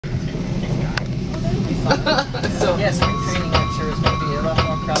So yeah, spring training I'm sure is going to be a lot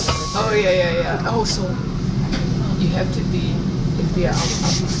more crowded this year. oh yeah. Oh, so you have to be. You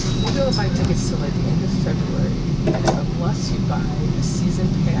don't buy tickets till like the end of February, unless you buy a season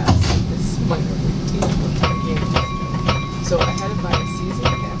pass this winter with team looks like a game changer. So I had to buy a season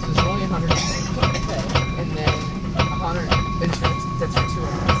pass. It was only $100, and then $100 insurance. That's for 2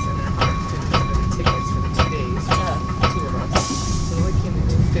 of us, and then $150 for the tickets for the 2 days. 2 of us. So it only came in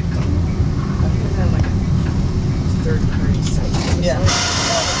 $50. I think it had like a third-party site. Yeah.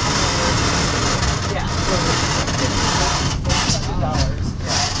 Yeah. $100.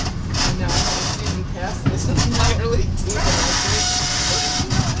 And now I have a season pass. This is not really deep.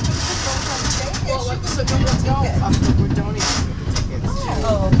 Well, like, so we're donating the tickets.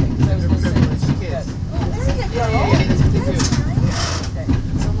 Oh, okay. Because I was going to say, privileged kids. Well, there you go. Yeah, that's what they do. okay.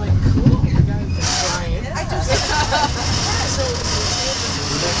 So I'm like, cool. The guy's like Brian. I just So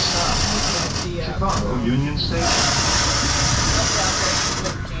Chicago Union Station.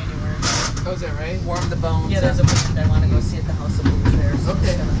 January. oh, is that right? Warm the bones. Yeah, there's a weekend I want to go see at the House of Blues there. So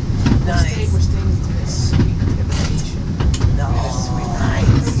Okay. Nice. We're staying in this suite at the beach. No. I'm like,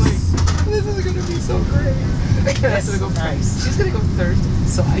 this is gonna be so great. Yes, So we go nice. She's gonna go Thursday.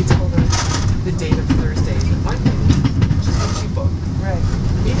 So I told her the date of Thursday to Monday. She's like, she booked. Right.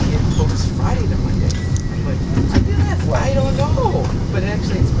 Maybe it books Friday to Monday. I'm like, I did that. I don't know. But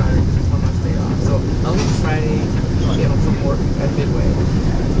actually, it's better because it's 1 less day off. So I'll leave Friday, from work at Midway,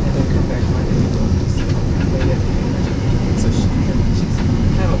 and then come back Monday. So she's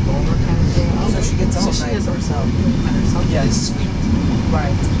kind of a loner kind of thing. So she gets all So she night is herself. herself. Yeah. It's sweet.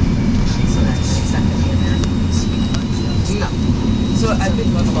 Right. She's not gonna be in there. Sweet lunch. No. So I've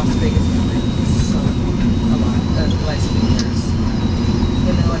been going to Las Vegas so a lot the last few years.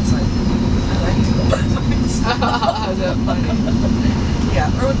 You know, it's like I like to go. Is that funny? Yeah,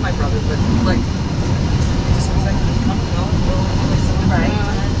 or with my brother, but like just was like come and go. Right.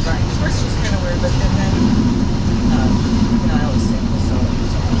 Right. First it was kind of weird, but then I always say so I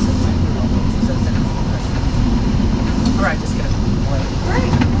said my so then all right, just gonna wait.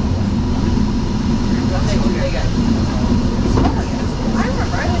 Great. They got. I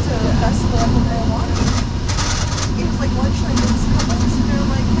remember I went to a festival up in Milwaukee. It was like lunchtime. There was a couple and they were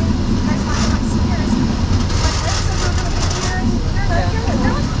like, "Hey, you guys want to come see yours?" My friend said we're going to be here, and they're not here. But they're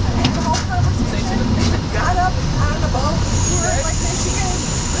not. And the whole conversation. They got up on the boat. We were like Michigan,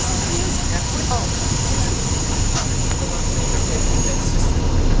 listen to music. Oh.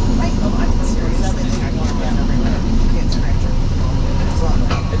 Right. Oh, I'm serious. You can't scratch it.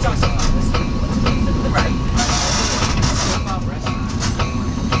 It's awesome. Right.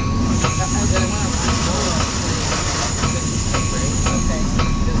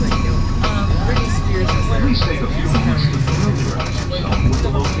 Please take a few moments to familiarize yourself with the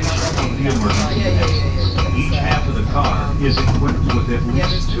location of the emergency exits. Each half of the car is equipped with at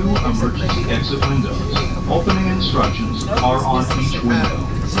least 2 emergency exit windows. Opening instructions are on each window.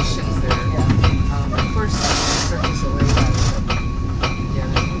 Of course, searches away. Yeah,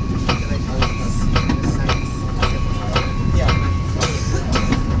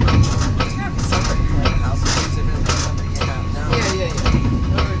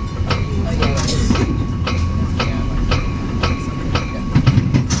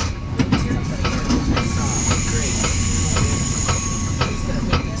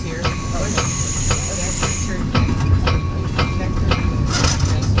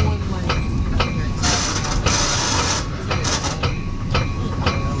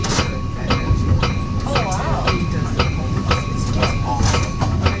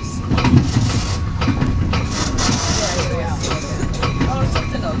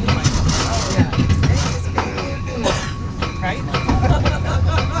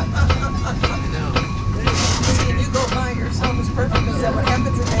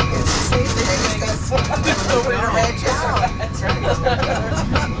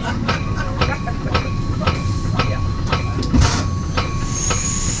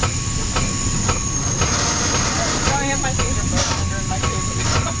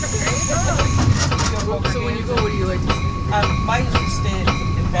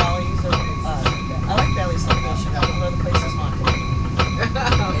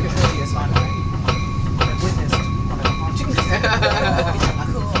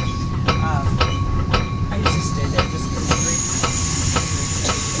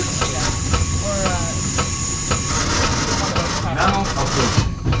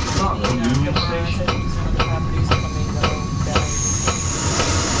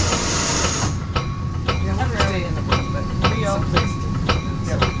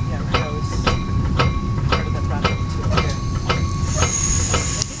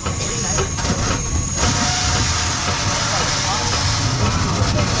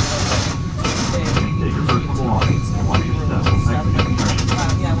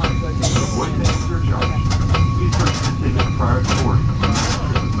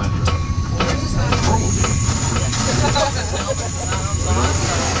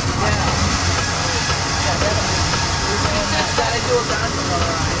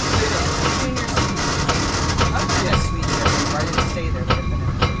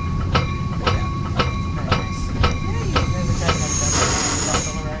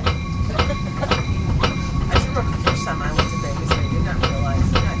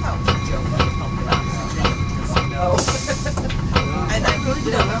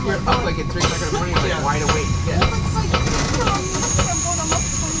 I'm You're like, up like at 3 o'clock in the morning, like wide awake. well, it's like, you know, I'm going, I'm up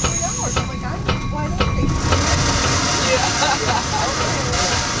 23 hours. I'm like, I'm wide awake.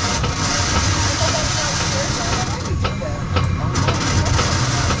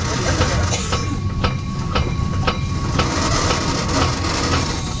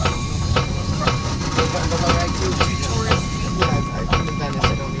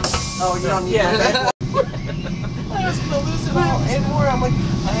 Oh, you don't need that. I was gonna lose it all and more. I'm like,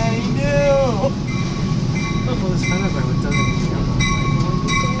 I knew. Well, it's kind of like it doesn't feel like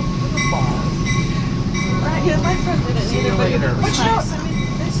fall. Right, yeah, my friend did it. See you later. But you know, I mean,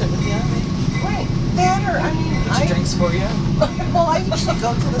 They sit with you. right, that or, I mean, Get your drinks for you. well, I usually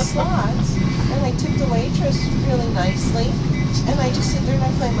go to the slots and I tip the waitress really nicely. And I just sit there and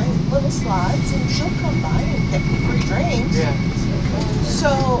I play my little slots and she'll come by and get me free drinks. Yeah.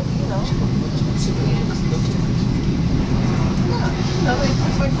 So, you know. No, they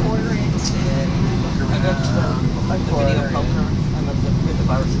put my quarter in. I go to the video poker. I love the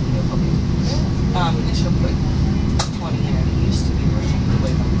bars of video poker. And she'll put 20 in it. It used to be where she could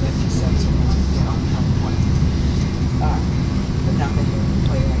play like 50 cents or you know, 20. But now they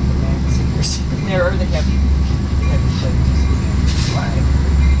play like the max figures. There are the heavy players. Right.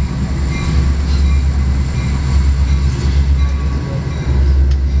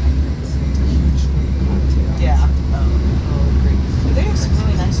 Yeah. They have some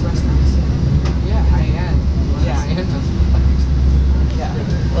really nice restaurants. Yeah, high-end. Yeah. High-end. Yeah.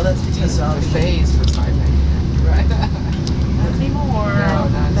 Well, that's because all the Buffets for $5.99. Right. not anymore. No,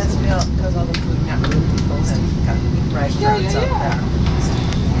 not That's anymore. because all the food network people have got restaurants up there.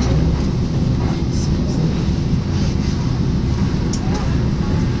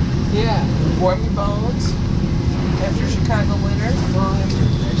 Yeah. Warm your bones after Chicago winter. Well, actually,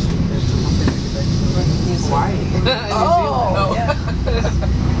 there's Hawaii. Oh, yeah.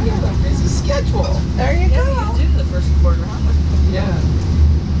 You have a busy schedule. There you Yeah, go. you do the first quarter, huh? Yeah.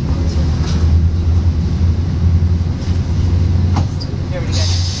 You already got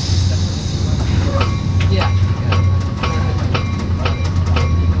stuff. Yeah.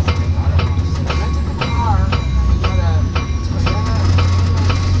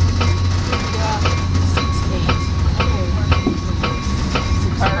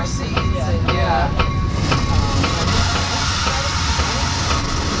 Car seats. Yeah.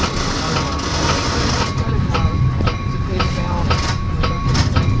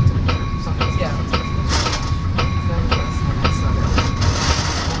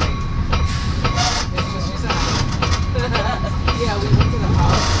 Yeah, we went to the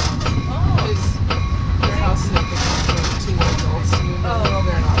house. It's their house is like for 2 adults to move in. Oh,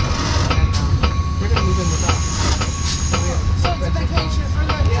 They're not. And they're gonna move in with us. So we have So it's a vacation for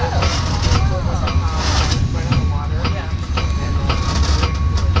them too. Yeah. Right on the water. Yeah. And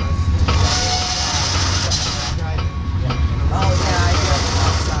driving. Oh yeah, I love it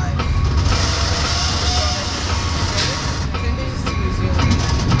outside. Same days to New Zealand.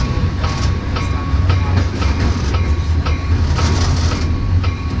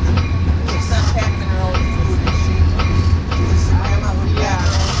 She's not packing her own food, is she? Does Grandma would Yeah. pack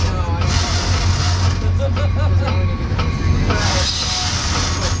her own No, I don't. Because I'm only gonna be there for 3 days.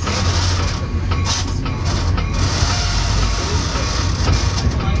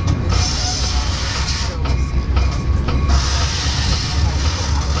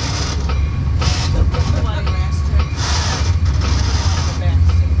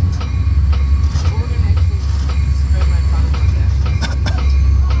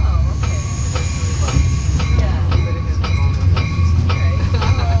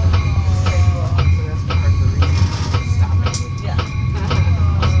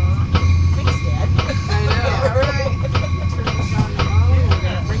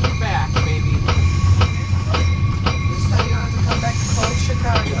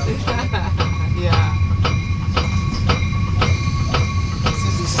 Yeah. It's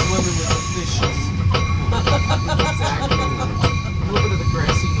gonna be swimming with the fishes. Exactly. A little bit of the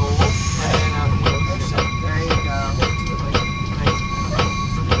grassy knoll, and then out in the ocean. There you go. Do it like night.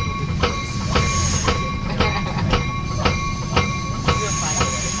 For people to do this.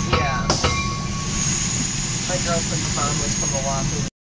 Yeah. My girlfriend's mom was from Milwaukee